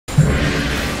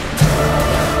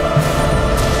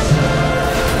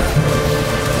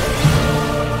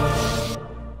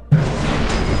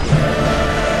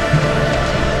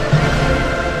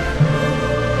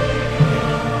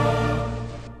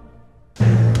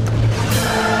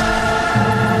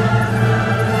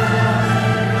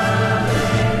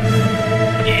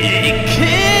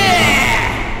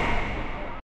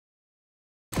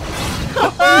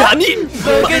何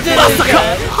まさか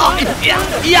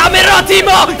やめろティ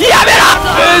モやめろ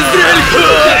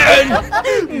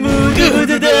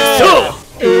そう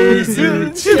ほ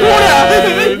ら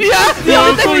や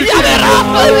めろ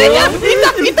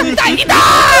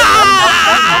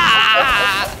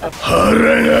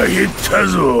腹が減った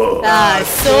ぞ。ああ、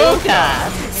そうか。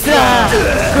さあ、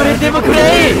これでもくら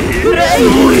い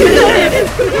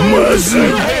まずい。オ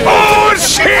ー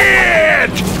シッ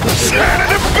トサラ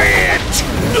ダビッチ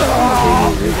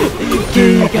計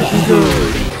画通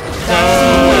り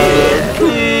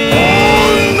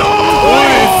ノーオ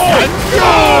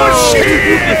ーシッ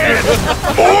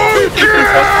トオーケー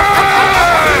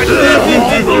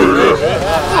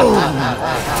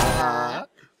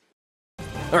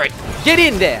Alright, get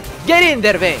in there,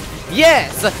 Ving.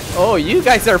 Yes! Oh, you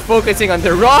guys are focusing on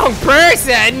the wrong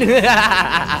person!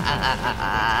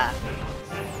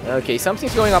 Okay,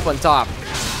 something's going up on top.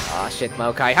 Oh shit,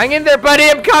 Maokai. Hang in there, buddy,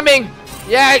 I'm coming!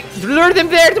 Yeah, lure them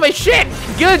there to my shit!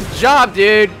 Good job,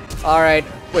 dude! Alright,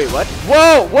 wait, what?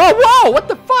 Whoa, whoa, whoa! What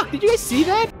the fuck? Did you guys see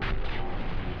that?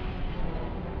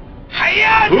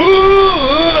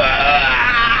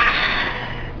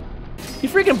 He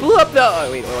freaking blew up the.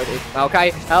 Oh, wait.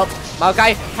 Maokai, help!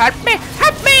 Maokai, help me!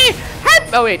 Help me!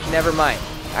 Help! Oh, wait, never mind.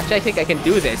 Actually, I think I can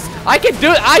do this. I can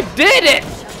do it! I did it!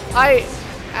 I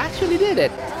actually did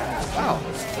it. Wow.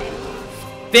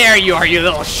 There you are, you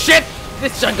little shit!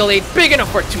 This jungle ain't big enough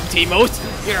for 2 Teemos.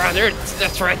 You're on there.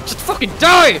 That's right. Just fucking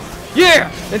die! Yeah!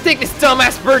 And take this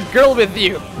dumbass bird girl with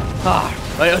you. Ah,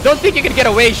 I don't think you can get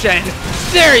away, Shen.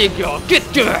 There you go. Get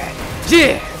good.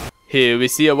 Yeah. Here we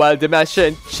see a wild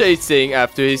Damascene chasing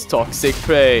after his toxic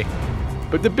prey.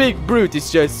 But the big brute is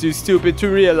just too stupid to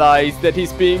realize that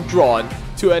he's being drawn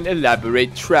to an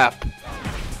elaborate trap.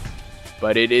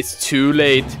 But it is too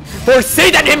late, for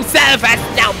Satan himself has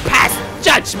now passed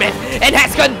judgment and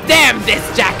has condemned this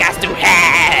jackass to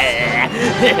hell!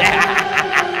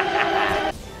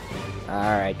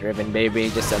 Alright, Riven baby,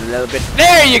 just a little bit.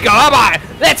 There you go, come on!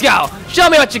 Let's go! Show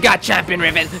me what you got, Champion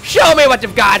Riven! Show me what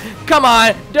you've got! Come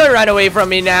on, don't run away from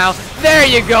me now! There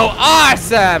you go,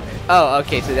 awesome! Oh,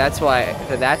 okay, so that's why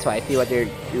I see what you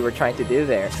were trying to do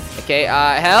there. Okay,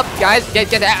 help, guys, get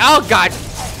that. Oh god!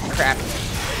 Crap.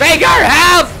 Veigar,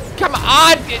 help! Come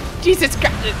on! Jesus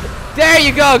Christ! There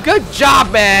you go, good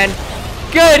job, man!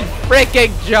 Good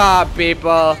freaking job,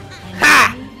 people!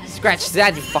 Ha! Scratch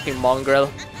that, you fucking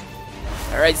mongrel.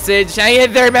 Alright, Sage, hang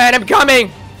in there, man. I'm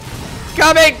coming!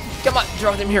 Coming! Come on,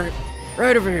 draw them here.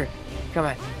 Right over here. Come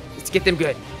on. Let's get them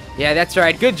good. Yeah, that's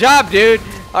right. Good job, dude.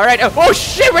 Alright. Oh,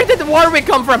 shit! Where did the Warwick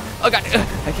come from? Oh, God.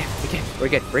 Okay.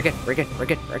 We're good.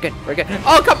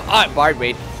 Oh, come on. Bard,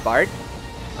 wait. Bard?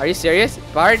 Are you serious?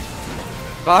 Bard?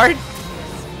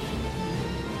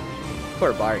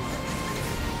 Poor Bard.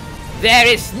 There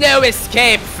is no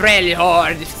escape, frail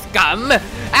horde scum!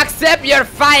 Accept your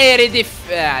fiery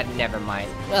never mind.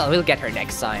 Well, we'll get her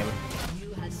next time.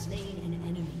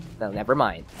 Well, never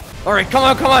mind. Alright, come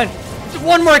on!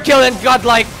 One more kill and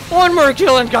godlike! Come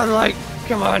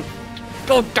on!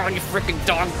 Go down, you freaking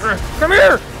dog! Come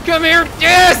here!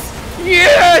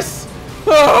 Yes!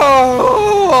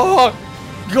 Oh!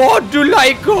 God, do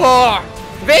like her!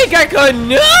 Veigar,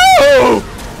 no!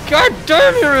 God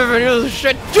damn you, Riven, you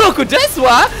shit! Juku desu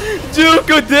wa?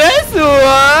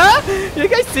 You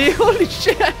guys see? Holy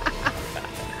shit!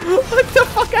 What the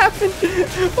fuck happened?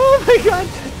 Oh my god!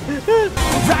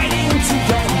 Right into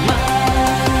your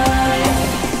mind.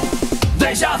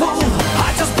 Deja vu.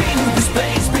 I just been in this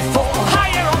place before.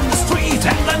 Higher on the street,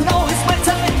 and I know it's my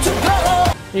time to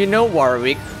go. You know,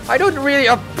 Warwick, I don't really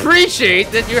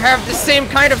appreciate that you have the same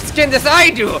kind of skin as I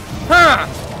do, huh?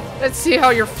 Let's see how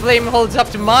your flame holds up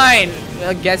to mine.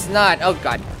 I guess not. Oh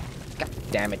god. God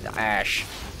damn it, Ash.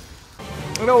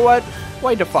 You know what?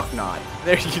 Why the fuck not?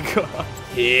 There you go.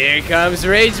 Here comes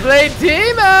Rageblade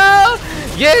Teemo!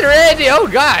 Get ready! Oh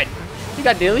god! You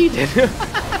got deleted.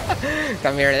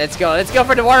 Come here, let's go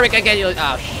for the Warwick again.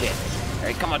 Oh shit.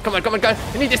 Alright, come on.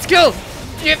 I need the skill!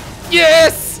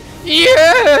 Yes!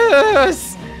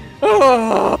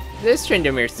 Oh! This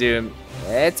Tryndamere Zoom.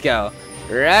 Let's go.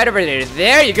 Right over there.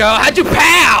 There you go. How'd you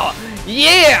pow?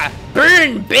 Yeah!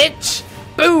 Burn, bitch!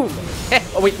 Boom!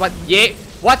 Oh wait, what? Yeah?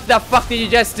 What the fuck did you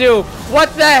just do?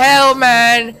 What the hell,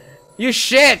 man? You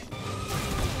shit!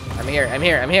 I'm here.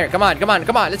 Come on.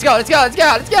 Let's go.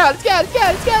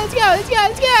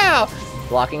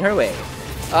 Blocking her way.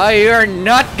 Oh, you're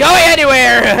not going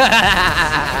anywhere!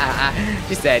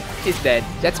 She's dead.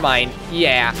 That's mine.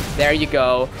 Yeah, there you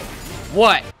go.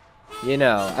 What? You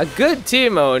know, a good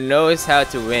Teemo knows how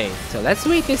to win. So let's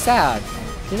wait this out.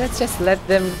 Let's just let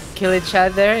them kill each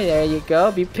other. There you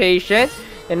go. Be patient.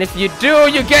 And if you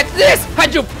do, you get this!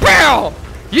 How'd pow!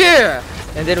 Yeah!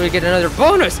 And then we get another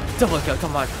bonus! Double kill,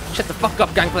 come on. Shut the fuck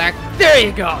up, Gangplank. There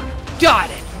you go! Got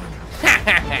it!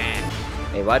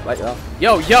 Hey, what? Oh.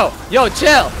 Yo,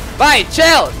 chill! Bye,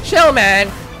 chill, man!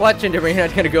 What, Jinder, you're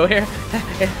not gonna go here?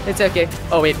 It's okay.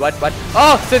 Oh, wait, what?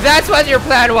 Oh, so that's what your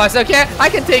plan was, okay? I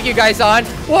can take you guys on.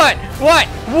 What?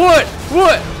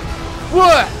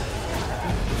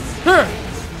 Huh.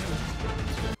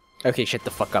 Okay, shut the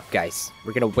fuck up, guys.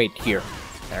 We're gonna wait here.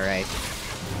 Alright.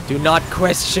 Do not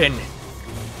question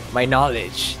my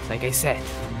knowledge. Like I said,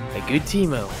 a good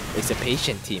Teemo is a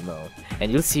patient Teemo.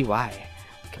 And you'll see why.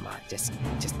 Come on, just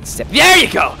step. There you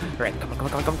go! Alright, come on.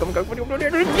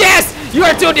 Yes! You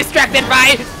are too distracted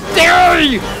by...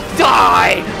 Die!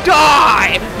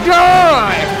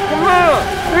 Come on!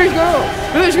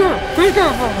 Let's go!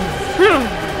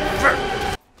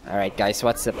 Alright, guys,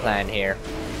 what's the plan here?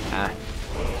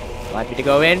 Want me to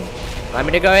go in?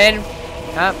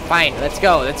 Huh? Fine, let's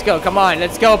go. Come on,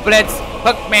 let's go, Blitz.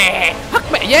 Hook me.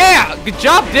 Yeah, good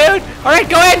job, dude. All right,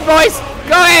 go in, boys.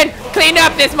 Go in. Clean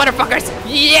up this motherfuckers.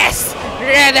 Yes.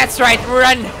 Yeah, that's right.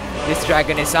 Run. This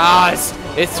dragon is ours.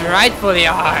 It's rightfully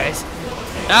ours.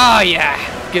 Oh yeah.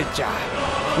 Good job.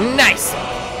 Nice.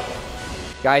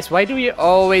 Guys, why do we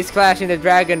always clash in the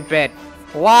dragon pit?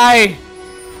 Why?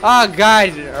 Oh god,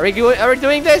 are we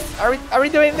doing this? Are we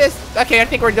doing this? Okay, I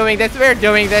think we're doing this. We're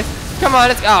doing this. Come on,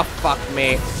 let's. Oh fuck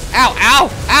me! Ow!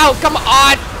 Come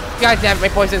on! God damn, my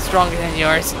poison's stronger than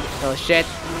yours. Oh shit!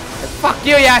 Fuck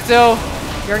you, Yasuo!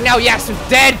 You're now Yasuo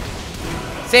dead.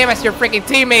 Same as your freaking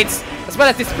teammates, as well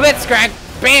as the Blitzcrank.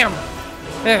 Bam!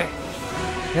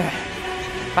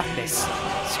 Fuck this.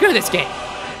 Screw this game.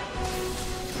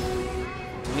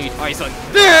 Need ice on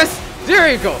this. There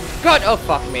you go. God, oh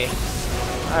fuck me.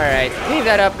 Alright, clean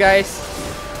that up, guys.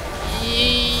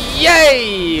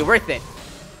 Yay! Worth it.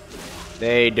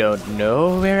 They don't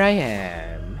know where I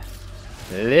am.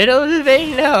 Little do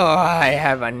they know I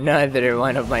have another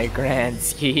one of my grand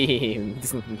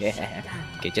schemes. Yeah.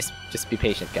 Okay, just be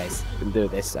patient, guys. We'll do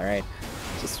this, alright?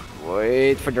 Just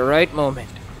wait for the right moment.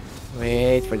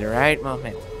 This is the right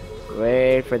moment.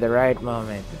 This is the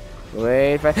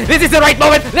right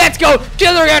moment! Let's go!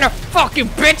 Kill Rihanna! Fucking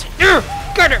bitch!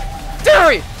 Got her!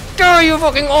 Die, you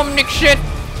fucking omnic shit!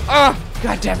 Oh,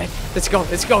 god damn it. Let's go.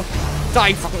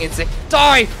 Die, fucking insect.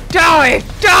 Die!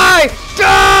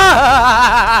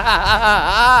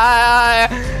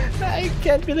 I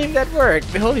can't believe that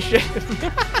worked. Holy shit.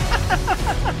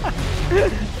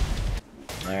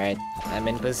 Alright, I'm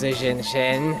in position,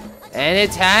 Shin. And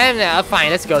it's time now. Fine,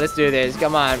 let's go. Let's do this.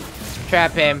 Come on.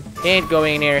 Trap him. He ain't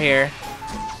going near here.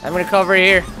 I'm gonna cover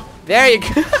here. There you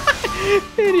go.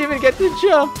 Didn't even get to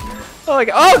jump. Oh my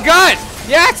god. Oh god!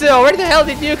 Yasuo, where the hell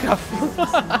did you come from?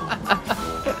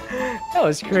 That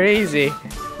was crazy.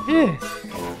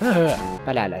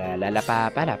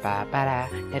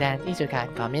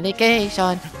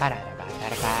 Communication.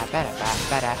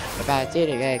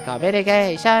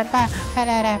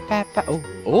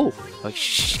 Oh,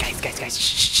 shh, guys,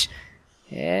 shh.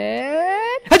 And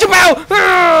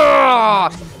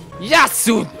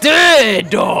Yasuo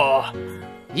dead.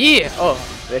 Yeah. Oh,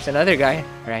 there's another guy.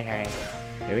 All right.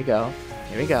 Here we go.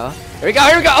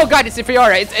 Oh god, it's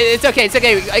Fiora. It's okay.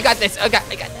 I got this. I got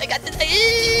this.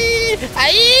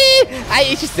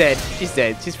 She's dead.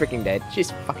 She's freaking dead.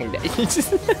 She's fucking dead.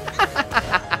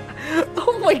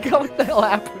 Oh my god, what the hell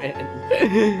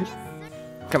happened?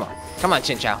 Come on,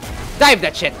 Shin Chao. Dive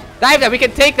that shit. We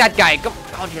can take that guy. Come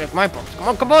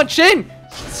on,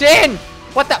 Shin.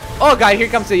 What the? Oh god, here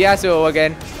comes the Yasuo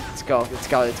again. Let's go.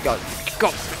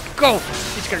 Go.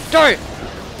 He's gonna die.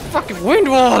 Fucking wind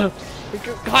wall.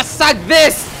 God, suck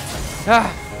this.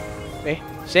 Hey,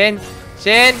 Shin,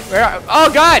 where are? Oh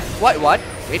god. What?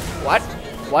 Wait, what?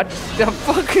 What the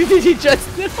fuck did he just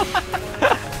do?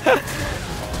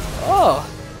 Oh.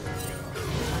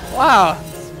 Wow.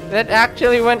 That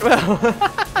actually went well.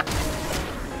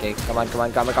 Okay, come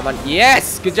on.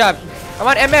 Yes, good job. Come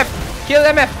on, MF. Kill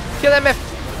MF.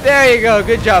 There you go.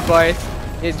 Good job, boys.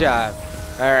 Good job.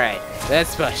 All right,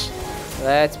 let's push.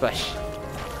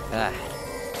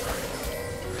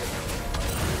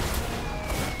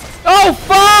 Oh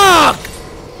fuck!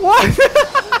 What?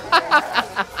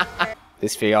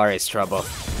 This VR is trouble.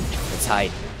 Let's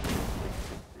hide.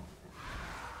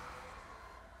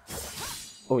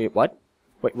 Oh wait, what?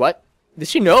 Does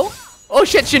she know? Oh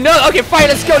shit, she knows. Okay, fine,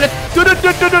 let's go. Let's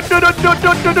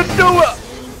do.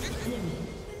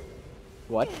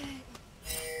 What?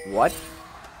 What?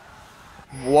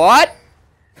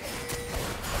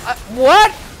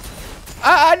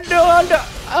 No.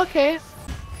 Okay.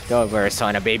 Don't worry,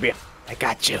 Sona, baby. I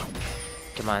got you.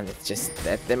 Come on, let's just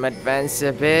let them advance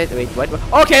a bit. Wait, what?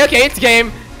 Okay, okay, it's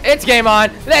game. It's game on.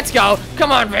 Let's go.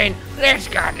 Come on, Vayne. Let's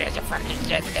go. There's a fucking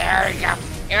shit. There we go.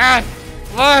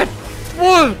 What?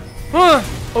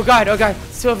 Oh god,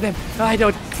 2 of them. I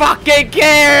don't fucking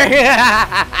care.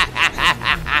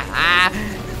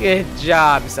 Good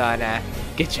job, Sana.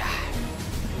 Good job.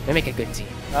 We make a good team.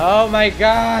 Oh my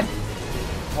god.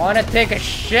 I wanna take a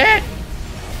shit.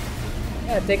 I'm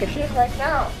gonna take a shit right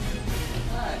now.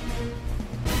 God.